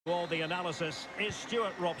Well, the analysis is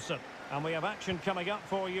Stuart Robson, and we have action coming up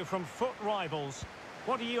for you from foot rivals.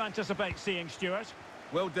 What do you anticipate seeing, Stuart?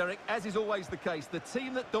 Well, Derek, as is always the case, the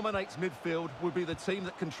team that dominates midfield will be the team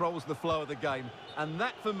that controls the flow of the game. And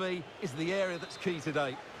that, for me, is the area that's key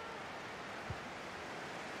today.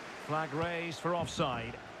 Flag raised for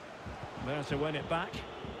offside. There to win it back.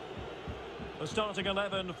 The starting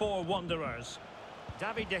 11 for Wanderers.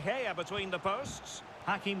 David De Gea between the posts.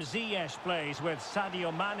 Hakim Ziyech plays with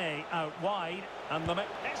Sadio Mane out wide. And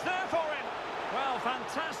it's there for him! Well,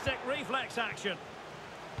 fantastic reflex action.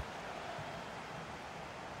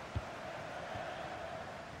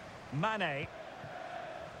 Mane.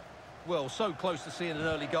 Well, so close to seeing an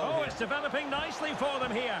early goal here. It's developing nicely for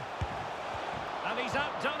them here. And he's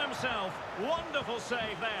outdone himself. Wonderful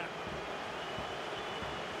save there.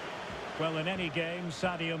 Well, in any game,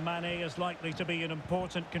 Sadio Mane is likely to be an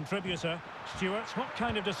important contributor. Stuart, what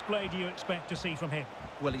kind of display do you expect to see from him?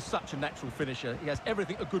 Well, he's such a natural finisher. He has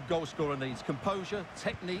everything a good goal scorer needs. Composure,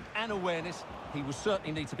 technique and awareness. He will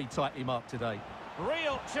certainly need to be tightly marked today.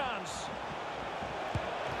 Real chance.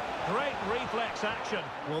 Great reflex action.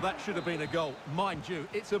 Well, that should have been a goal. Mind you,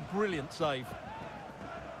 it's a brilliant save.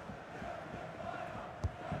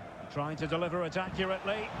 Trying to deliver it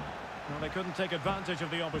accurately. Well, they couldn't take advantage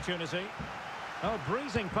of the opportunity. Oh,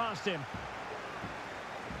 breezing past him.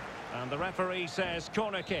 And the referee says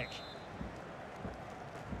corner kick.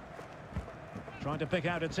 Trying to pick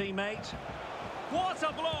out a teammate. What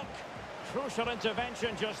a block! Crucial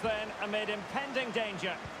intervention just then amid impending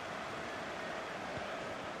danger.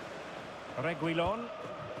 Reguilon.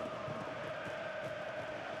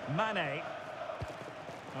 Mane.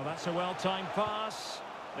 Oh, that's a well-timed pass.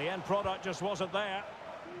 The end product just wasn't there.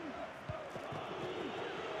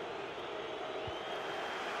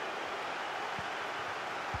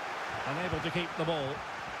 Unable to keep the ball.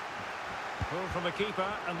 Pull from the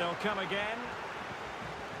keeper, and they'll come again.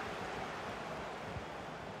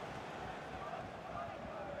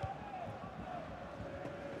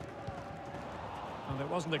 And it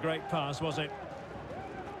wasn't a great pass, was it?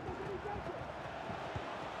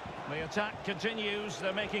 The attack continues.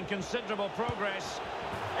 They're making considerable progress.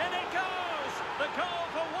 In it goes! The goal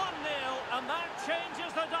for 1-0, and that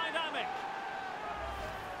changes the dynamic.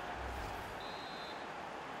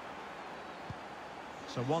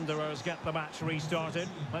 So Wanderers get the match restarted.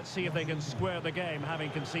 Let's see if they can square the game, having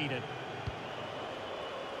conceded.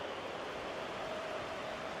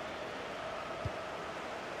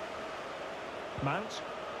 Mount.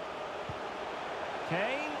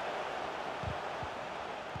 Kane.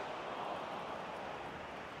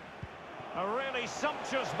 A really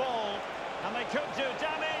sumptuous ball, and they could do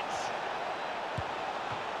damage.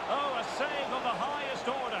 Oh, a save of the highest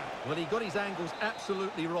order. Well, he got his angles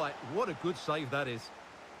absolutely right. What a good save that is.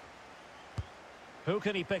 Who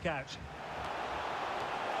can he pick out?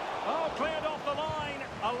 Oh, cleared off the line.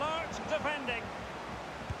 Alert defending.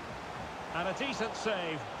 And a decent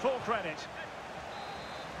save. Full credit.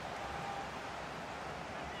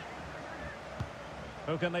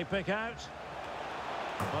 Who can they pick out?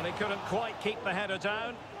 Well, he couldn't quite keep the header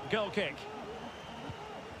down. Goal kick.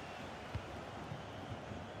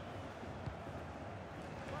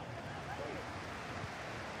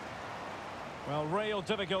 Well, real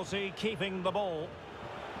difficulty keeping the ball.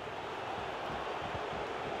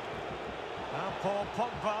 Now Paul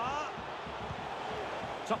Pogba.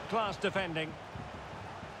 Top-class defending.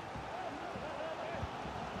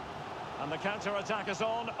 And the counter-attack is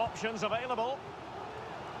on. Options available.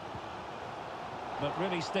 But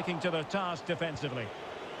really sticking to their task defensively.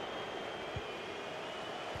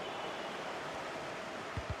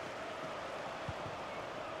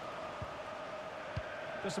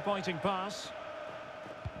 Disappointing pass.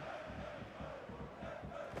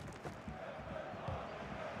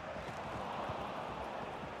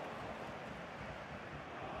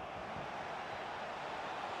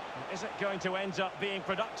 Is it going to end up being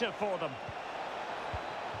productive for them?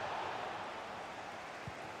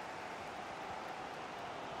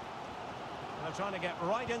 They're trying to get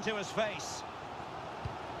right into his face.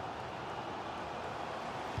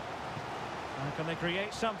 How can they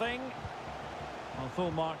create something? Well,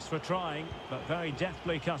 full marks for trying, but very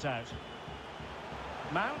deftly cut out.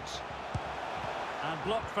 Mount. And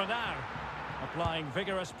blocked for now. Applying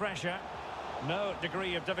vigorous pressure. No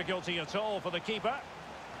degree of difficulty at all for the keeper.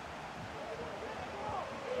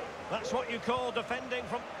 That's what you call defending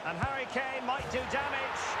from... And Harry Kane might do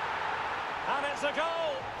damage. And it's a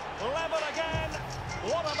goal. Level again.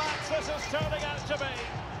 What a match this is turning out to be.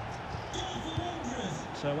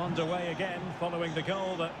 So underway again following the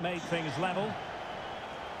goal that made things level.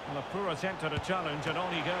 Well, a poor attempt at a challenge and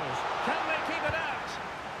on he goes. Can they keep it out?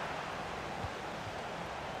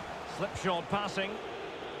 Slipshod passing.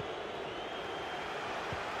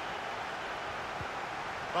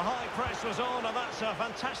 The high press was on, and that's a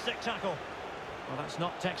fantastic tackle. Well, that's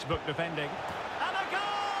not textbook defending. And a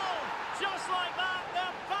goal! Just like that,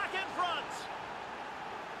 they're back in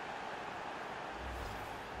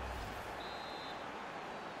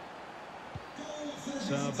front.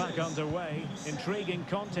 So back underway. Intriguing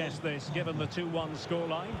contest this, given the 2-1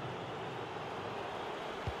 scoreline.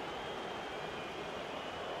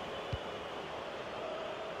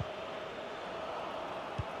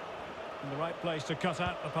 In the right place to cut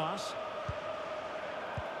out the pass.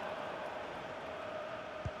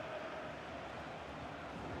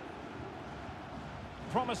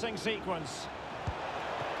 Promising sequence.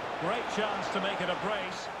 Great chance to make it a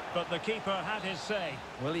brace, but the keeper had his say.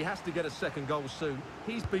 Well, he has to get a second goal soon.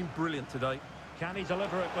 He's been brilliant today. Can he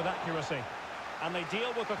deliver it with accuracy? And they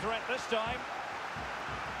deal with the threat this time.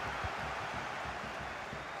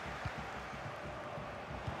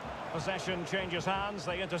 Possession changes hands,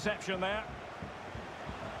 the interception there.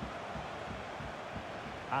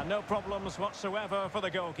 And no problems whatsoever for the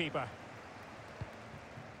goalkeeper.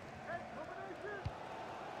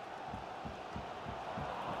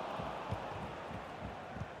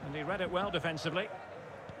 And he read it well defensively.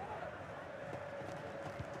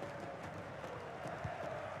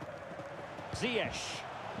 Ziyech.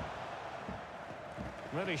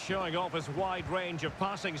 Really showing off his wide range of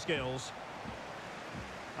passing skills.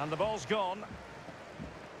 And the ball's gone.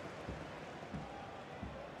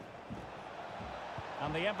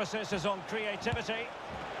 And the emphasis is on creativity.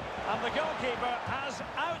 And the goalkeeper has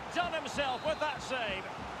outdone himself with that save.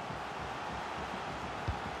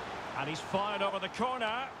 And he's fired over the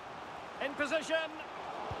corner. In position.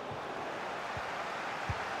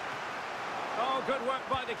 Oh, good work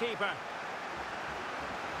by the keeper.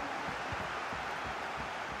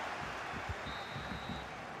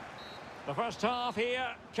 The first half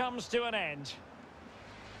here comes to an end.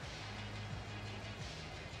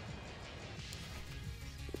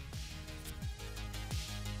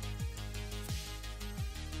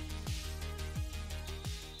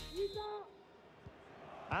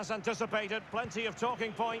 As anticipated, plenty of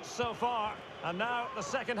talking points so far. And now the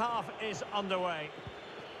second half is underway.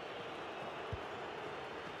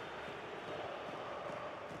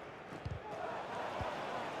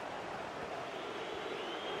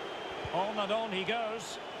 On and on he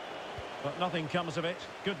goes. But nothing comes of it.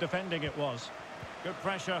 Good defending it was. Good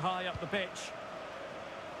pressure high up the pitch.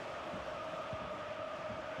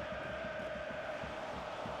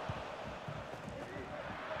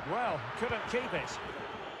 Well, couldn't keep it.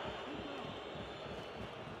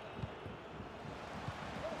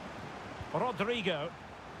 Rodrigo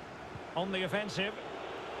on the offensive.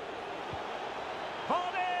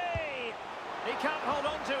 Hodi! He can't hold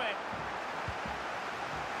on to it.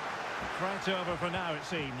 Threat over for now, it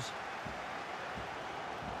seems.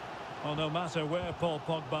 Well, no matter where Paul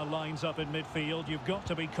Pogba lines up in midfield, you've got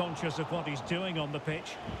to be conscious of what he's doing on the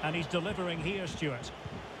pitch, and he's delivering here, Stuart.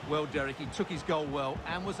 Well, Derek, he took his goal well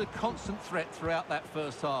and was a constant threat throughout that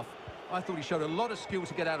first half. I thought he showed a lot of skill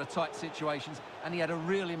to get out of tight situations, and he had a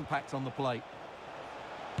real impact on the plate.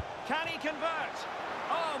 Can he convert?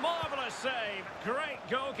 Oh, marvellous save. Great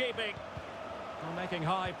goalkeeping. Well, making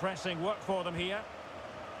high pressing work for them here.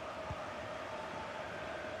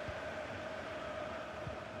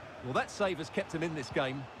 Well, that save has kept them in this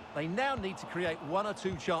game. They now need to create one or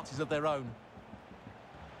two chances of their own.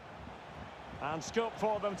 And scope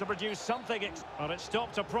for them to produce something. But it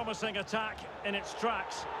stopped a promising attack in its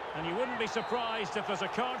tracks. And you wouldn't be surprised if there's a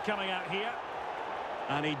card coming out here.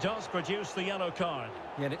 And he does produce the yellow card.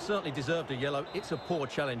 Yeah, and it certainly deserved a yellow. It's a poor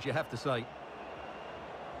challenge, you have to say.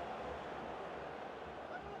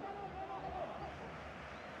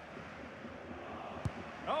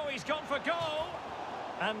 Oh, he's gone for goal.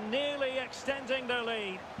 And nearly extending their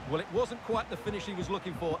lead. Well, it wasn't quite the finish he was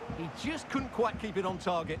looking for. He just couldn't quite keep it on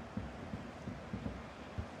target.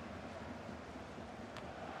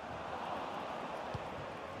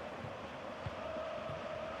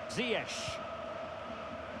 Ziyech.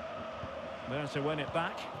 There to win it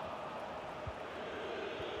back.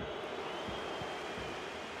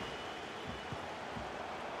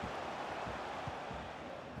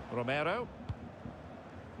 Romero.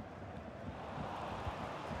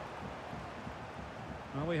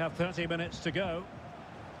 Well, we have 30 minutes to go.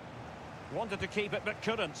 Wanted to keep it, but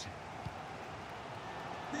couldn't.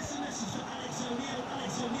 This is a message for Alex O'Neill.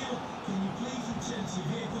 Alex O'Neill, can you please attend your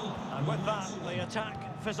vehicle? And with that, the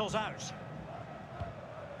attack fizzles out.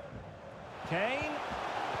 Kane.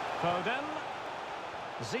 Foden.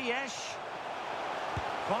 Ziyech.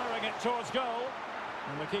 Firing it towards goal.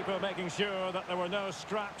 And the keeper making sure that there were no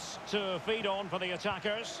scraps to feed on for the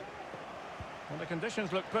attackers. And the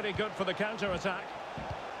conditions look pretty good for the counter-attack.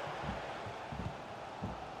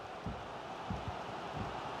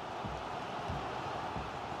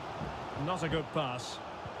 Not a good pass.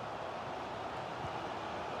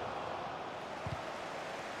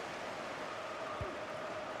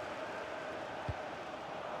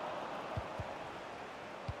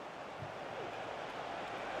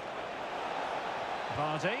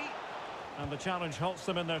 Vardy, and the challenge halts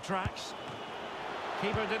them in their tracks.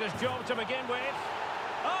 Keeper did his job to begin with.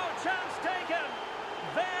 Oh, chance taken!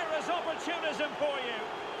 There is opportunism for you,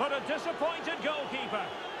 but a disappointed goalkeeper.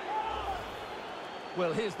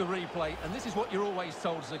 Well, here's the replay, and this is what you're always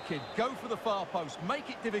told as a kid. Go for the far post, make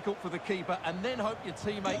it difficult for the keeper, and then hope your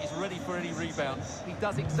teammate is ready for any rebound. He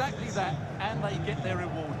does exactly that, and they get their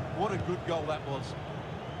reward. What a good goal that was.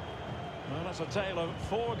 Well, that's a tale of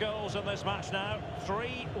 4 goals in this match now.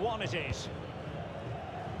 3-1 it is.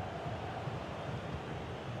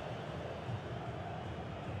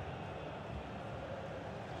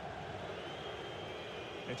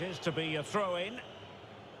 It is to be a throw-in.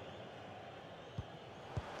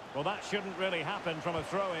 Well, that shouldn't really happen from a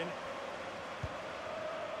throw-in.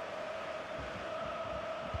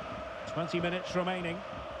 20 minutes remaining.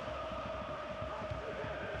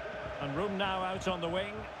 And room now out on the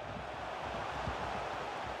wing.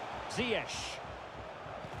 Ziyech.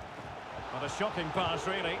 What a shocking pass,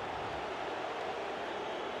 really.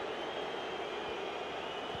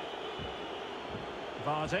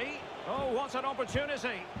 Vardy. Oh, what an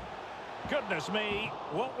opportunity. Goodness me,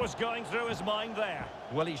 what was going through his mind there?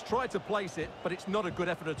 Well, he's tried to place it, but it's not a good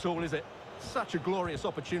effort at all, is it? Such a glorious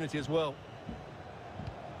opportunity as well.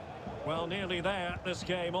 Well, nearly there. This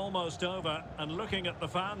game almost over. And looking at the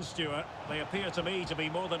fans, Stuart, they appear to me to be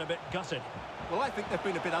more than a bit gutted. Well, I think they've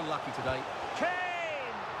been a bit unlucky today. Kane!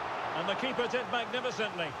 And the keeper did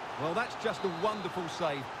magnificently. Well, that's just a wonderful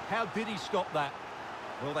save. How did he stop that?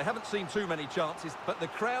 Well, they haven't seen too many chances, but the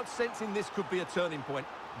crowd sensing this could be a turning point.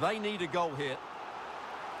 They need a goal here.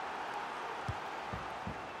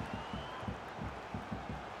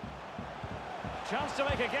 Chance to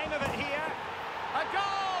make a game of it here. A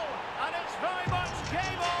goal! And it's very much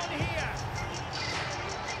game on here.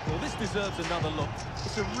 Well, this deserves another look.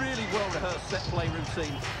 It's a really well-rehearsed set-play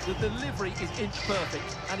routine. The delivery is inch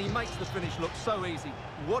perfect, and he makes the finish look so easy.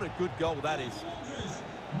 What a good goal that is.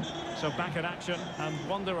 So back in action, and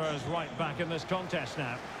Wanderers right back in this contest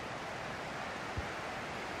now.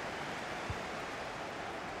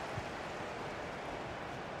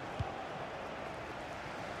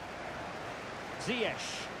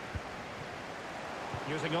 Ziyech.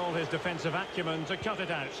 Using all his defensive acumen to cut it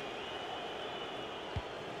out.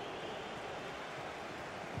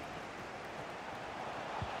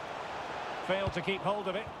 Failed to keep hold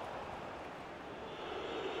of it.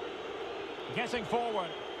 Getting forward.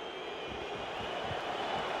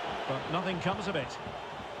 But nothing comes of it.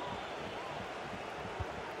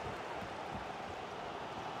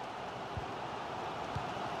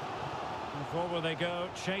 And forward they go,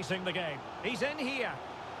 chasing the game. He's in here.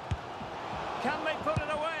 Can they put it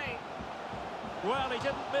away? Well, he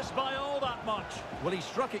didn't miss by all that much. Well, he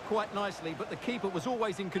struck it quite nicely, but the keeper was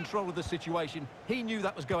always in control of the situation. He knew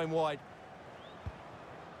that was going wide.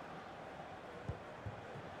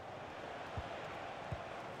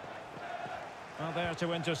 Well, there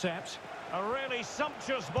to intercept. A really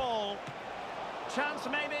sumptuous ball. Chance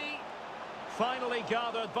maybe. Finally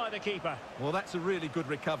gathered by the keeper. Well, that's a really good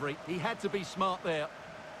recovery. He had to be smart there.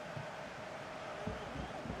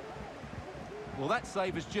 Well, that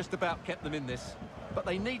save has just about kept them in this. But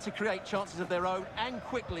they need to create chances of their own, and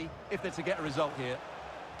quickly, if they're to get a result here.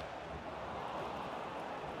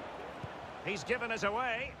 He's given it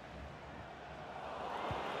away.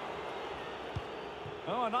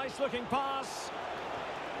 Oh, a nice-looking pass.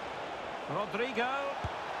 Rodrigo.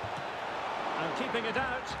 And keeping it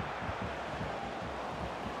out.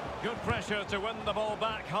 Good pressure to win the ball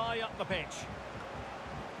back high up the pitch.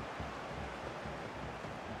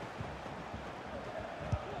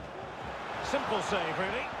 Simple save,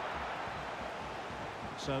 really.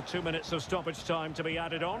 So 2 minutes of stoppage time to be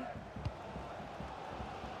added on.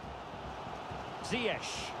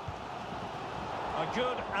 Ziyech. A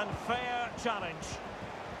good and fair challenge.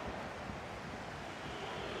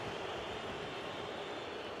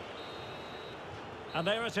 And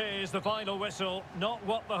there it is, the final whistle. Not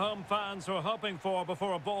what the home fans were hoping for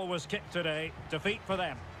before a ball was kicked today. Defeat for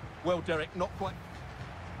them. Well, Derek, not quite.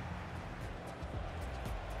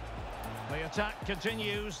 The attack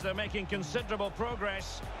continues. They're making considerable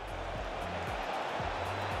progress.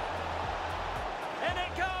 In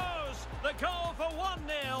it goes! The goal for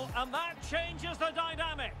 1-0, and that changes the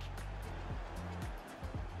dynamic.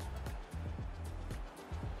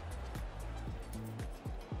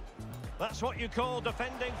 That's what you call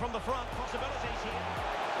defending from the front. Possibilities here.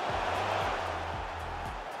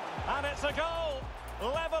 And it's a goal.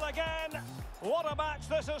 Level again. What a match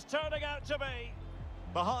this is turning out to be.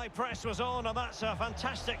 The high press was on, and that's a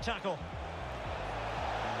fantastic tackle.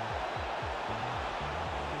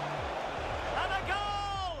 And a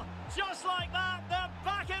goal! Just like that, they're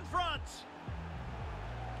back in front.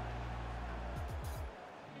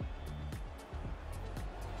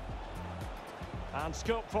 And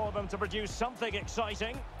scope for them to produce something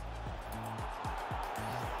exciting.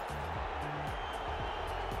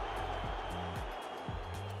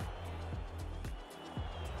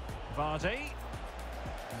 Vardy.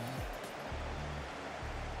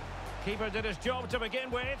 Keeper did his job to begin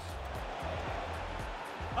with.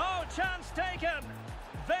 Oh, chance taken!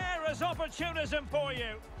 There is opportunism for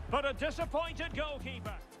you, but a disappointed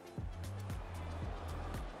goalkeeper.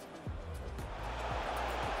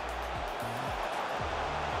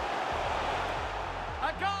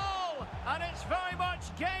 A goal! And it's very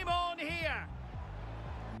much game on here.